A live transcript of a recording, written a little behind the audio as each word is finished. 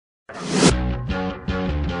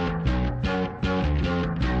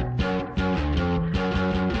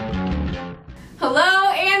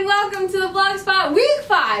Hello and welcome to the VlogSpot Week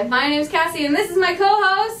 5. My name is Cassie and this is my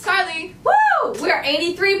co-host, Karli. Woo! We are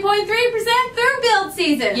 83.3% through build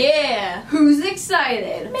season. Yeah. Who's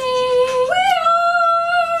excited? Me. We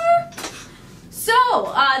are! So,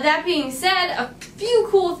 that being said, a few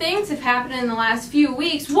cool things have happened in the last few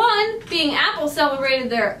weeks. One, being Apple celebrated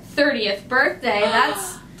their 30th birthday.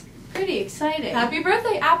 That's pretty exciting. Happy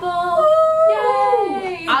birthday, Apple. Woo!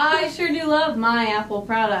 Yay. I sure do love my Apple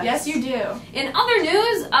products. Yes, you do. In other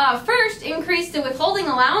news, first increased the withholding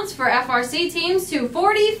allowance for FRC teams to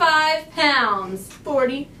 45 pounds.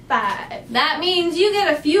 45. That means you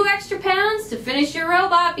get a few extra pounds to finish your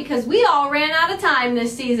robot because we all ran out of time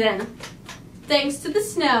this season. Thanks to the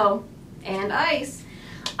snow and ice.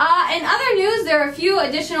 In other news, there are a few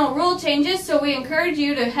additional rule changes, so we encourage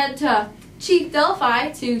you to head to Chief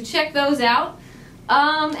Delphi to check those out.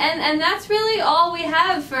 And that's really all we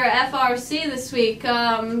have for FRC this week.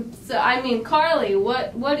 So I mean, Karli,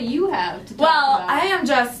 what do you have to talk about? I am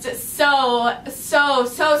just so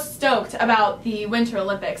stoked about the Winter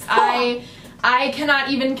Olympics. Cool. I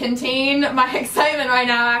cannot even contain my excitement right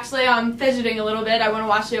now. Actually, I'm fidgeting a little bit. I want to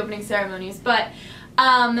watch the opening ceremonies. But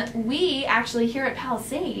we actually here at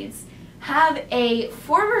Palisades have a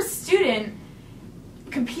former student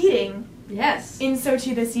competing Yes. in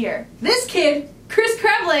Sochi this year. This kid, Chris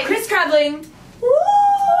Creveling. Chris Creveling. Woo!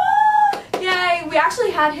 Yay! We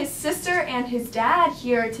actually had his sister and his dad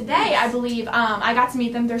here today, I believe. I got to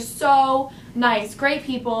meet them. They're so nice, great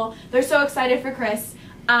people. They're so excited for Chris.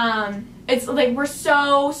 It's like we're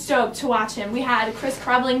so stoked to watch him. We had Chris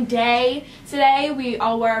Creveling Day today. We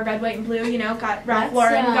all wore red, white, and blue. You know, got Ralph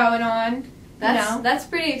Lauren going on. That's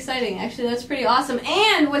pretty exciting. Actually, that's pretty awesome.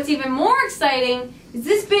 And what's even more exciting is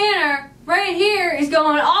this banner right here is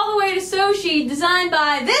going all the way to Sochi, designed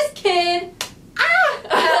by this kid.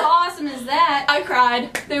 How awesome is that? I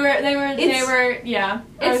cried. They were. Yeah,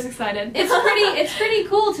 I was excited. It's pretty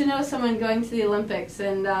cool to know someone going to the Olympics,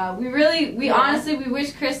 and we honestly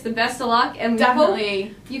wish Chris the best of luck, and we hope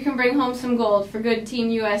you can bring home some gold for good Team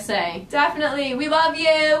USA. Definitely, we love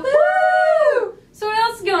you. Woo! So what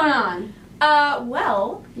else is going on?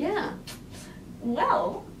 Well,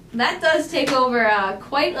 that does take over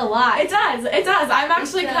quite a lot. It does. I'm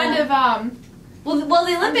actually kind of Well,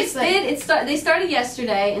 the Olympics they started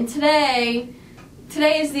yesterday, and today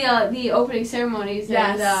is the opening ceremonies.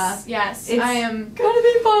 Yes, and, yes. It's I am gonna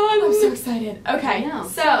be fun. I'm so excited. Okay,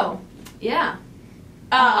 so yeah.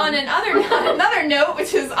 On another note,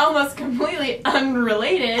 which is almost completely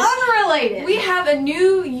unrelated, we have a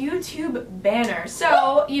new YouTube banner.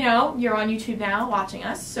 So, you know, you're on YouTube now watching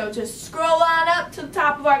us, so just scroll on up to the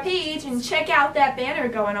top of our page and check out that banner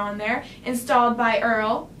going on there, installed by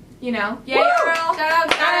Earl. You know, yay, Woo! Earl!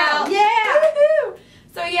 Shout out! Yeah! Woo-hoo!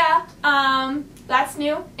 So yeah, that's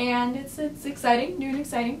new and it's exciting, new and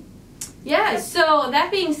exciting. Yeah, so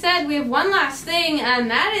that being said, we have one last thing,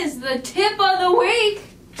 and that is the tip of the week,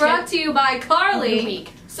 brought to you by Karli.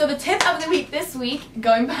 So the tip of the week this week,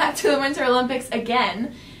 going back to the Winter Olympics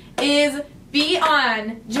again, is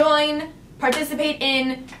join, participate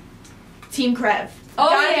in Team Crev.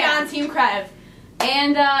 Gotta be on Team Crev.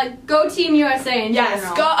 And go Team USA in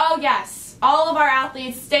general. Yes. All of our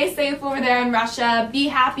athletes, stay safe over there in Russia. Be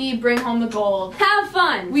happy, bring home the gold. Have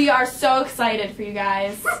fun. We are so excited for you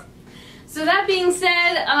guys. So that being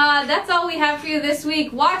said, that's all we have for you this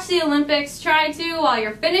week. Watch the Olympics, try to, while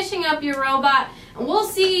you're finishing up your robot. And we'll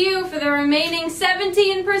see you for the remaining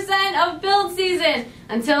 17% of build season.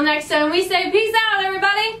 Until next time, we say peace out,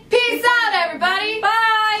 everybody. Peace out, everybody.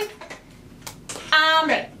 Bye. I'm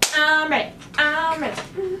ready.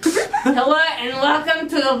 Hello and welcome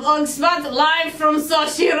to the VlogSpot live from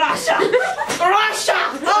Sochi, Russia. Russia!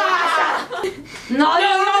 No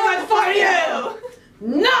yogurt for you!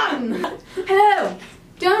 None! Hello!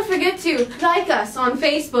 Don't forget to like us on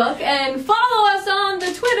Facebook and follow us on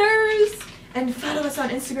the Twitters. And follow us on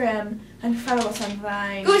Instagram. And follow us on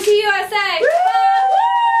Vine. Go to USA! Woo!